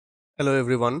Hello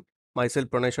everyone, myself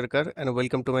Pranay Sharkar and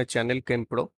welcome to my channel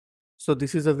ChemPro. So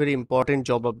this is a very important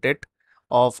job update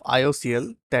of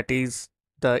IOCL, that is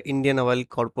the Indian Oil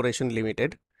Corporation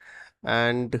Limited,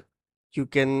 and you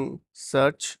can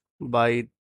search by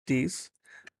this,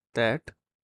 that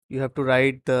you have to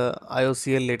write the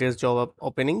IOCL latest job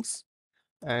openings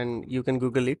and you can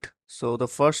Google it. So the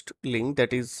first link,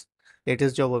 that is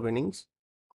latest job openings,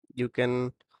 you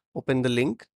can open the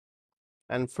link,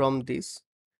 and from this,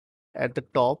 at the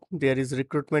top there is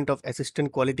recruitment of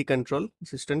assistant quality control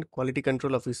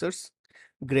officers,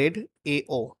 grade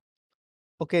AO.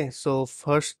 Okay, so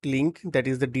first link, that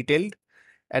is the detailed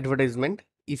advertisement.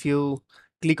 If you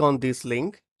click on this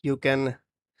link, you can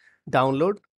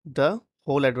download the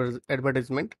whole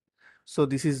advertisement. So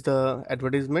this is the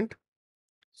advertisement.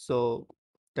 So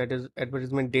that is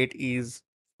advertisement date is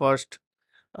 1st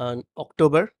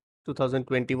October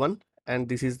 2021, and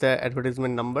this is the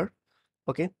advertisement number.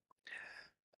 Okay,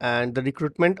 and the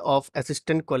recruitment of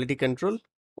assistant quality control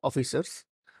officers.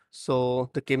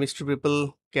 So the chemistry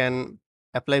people can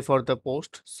apply for the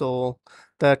post. So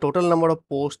the total number of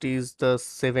post is the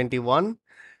 71,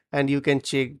 and you can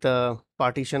check the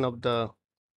partition of the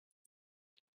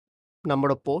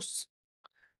number of posts.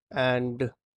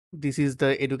 And this is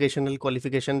the educational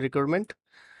qualification requirement,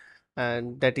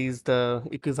 and that is the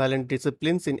equivalent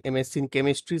disciplines in M.Sc in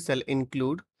chemistry shall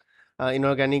include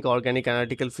inorganic, organic,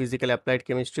 analytical, physical, applied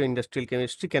chemistry, industrial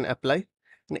chemistry can apply.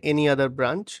 And any other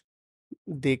branch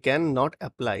they cannot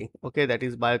apply. Okay, that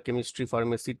is biochemistry,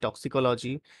 pharmacy,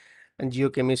 toxicology, and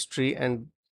geochemistry, and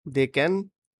they can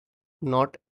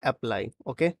not apply.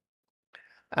 Okay,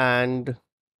 and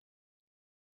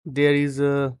there is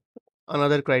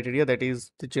another criteria, that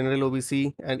is the general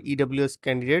OBC and EWS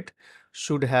candidate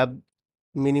should have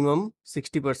minimum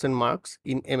 60% marks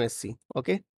in MSc.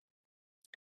 Okay,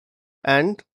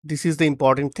 and this is the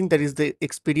important thing, that is the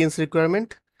experience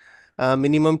requirement.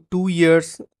 Minimum 2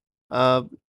 years uh,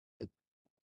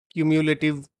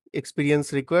 cumulative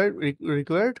experience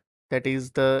required, that is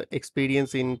the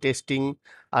experience in testing,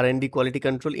 R&D, quality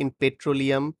control in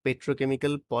petroleum,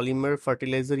 petrochemical, polymer,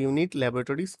 fertilizer unit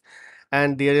laboratories.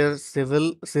 And there are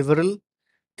several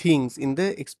things in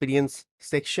the experience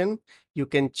section. You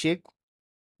can check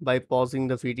by pausing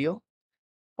the video,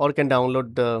 or can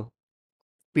download the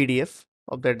PDF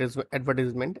of that is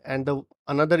advertisement. And the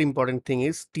another important thing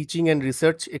is teaching and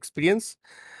research experience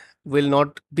will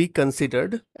not be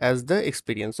considered as the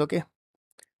experience. Okay,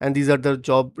 and these are the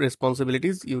job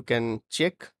responsibilities, you can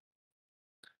check.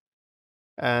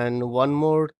 And one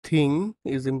more thing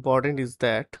is important, is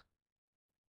that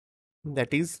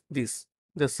is this,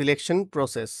 the selection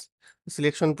process. The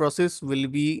selection process will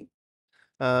be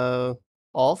uh,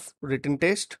 of written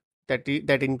test,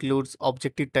 that includes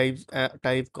objective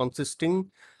type consisting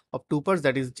of two parts,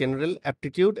 that is general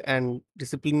aptitude and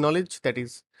discipline knowledge, that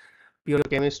is pure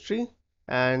chemistry.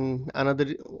 And another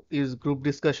is group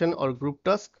discussion or group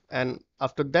task, and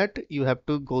after that you have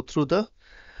to go through the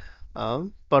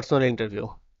personal interview.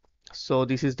 So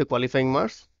this is the qualifying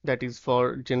marks, that is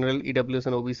for general, EWS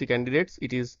and OBC candidates,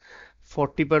 it is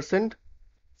 40%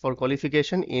 for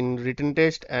qualification in written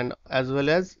test, and as well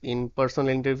as in personal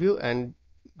interview and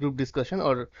group discussion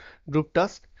or group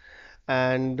task.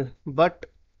 And but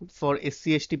for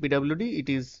SC ST PWD it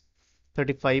is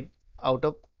 35 out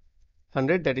of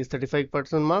 100, that is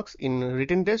 35% marks in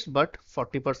written test, but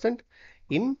 40%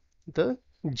 in the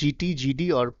GT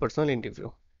GD or personal interview.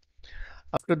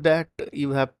 After that,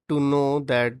 you have to know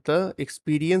that the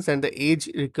experience and the age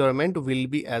requirement will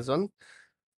be as on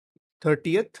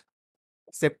 30th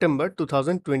September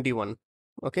 2021.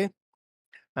 Okay,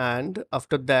 and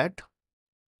after that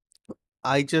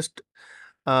I just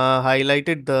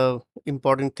highlighted the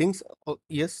important things. Oh,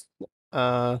 yes,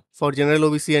 for general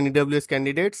OBC and EWS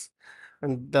candidates,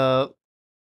 and the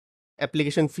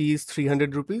application fee is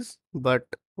 300 rupees, but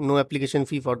no application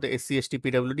fee for the SC ST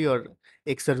PWD or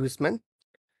ex-serviceman.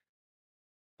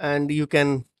 And you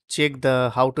can check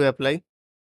the how to apply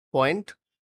point,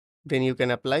 then you can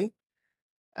apply.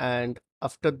 And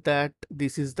after that,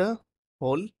 this is the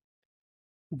whole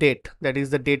date, that is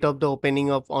the date of the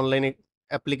opening of online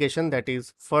application, that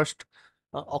is 1st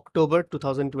October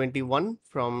 2021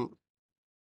 from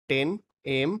 10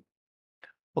 a.m.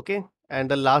 Okay,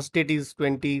 and the last date is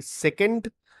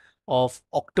 22nd of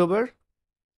October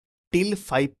till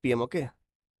 5 p.m. Okay,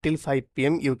 till 5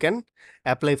 p.m. you can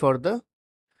apply for the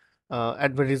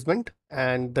advertisement.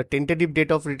 And the tentative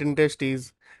date of written test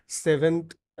is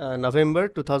 7th November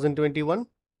 2021.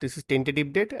 This is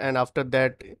tentative date, and after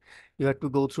that you have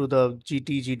to go through the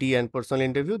GT, GD and personal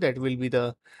interview, that will be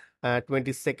the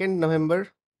 22nd November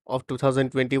of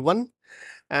 2021.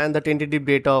 and the tentative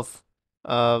date of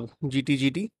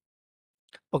GTGT.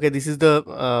 Okay, this is the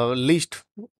list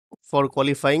for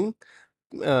qualifying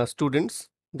students,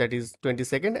 that is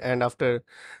 22nd, and after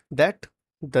that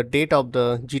the date of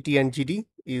the GT and GD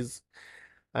is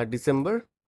December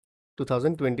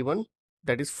 2021,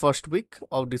 that is first week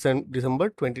of December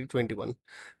 2021.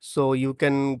 So you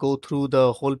can go through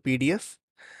the whole PDF.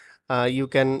 You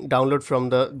can download from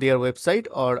their website,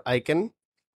 or I can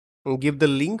give the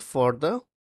link for the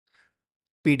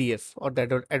PDF or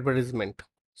that advertisement.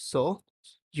 So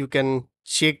you can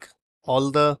check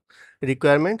all the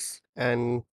requirements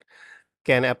and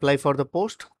can apply for the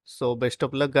post. So best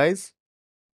of luck, guys.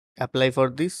 Apply for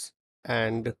this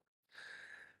and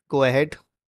go ahead.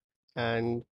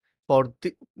 And for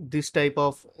this type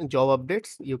of job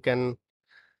updates, you can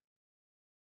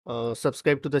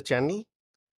subscribe to the channel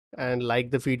and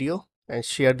like the video and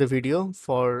share the video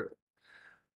for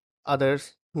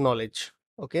others knowledge.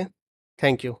 Okay,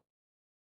 thank you.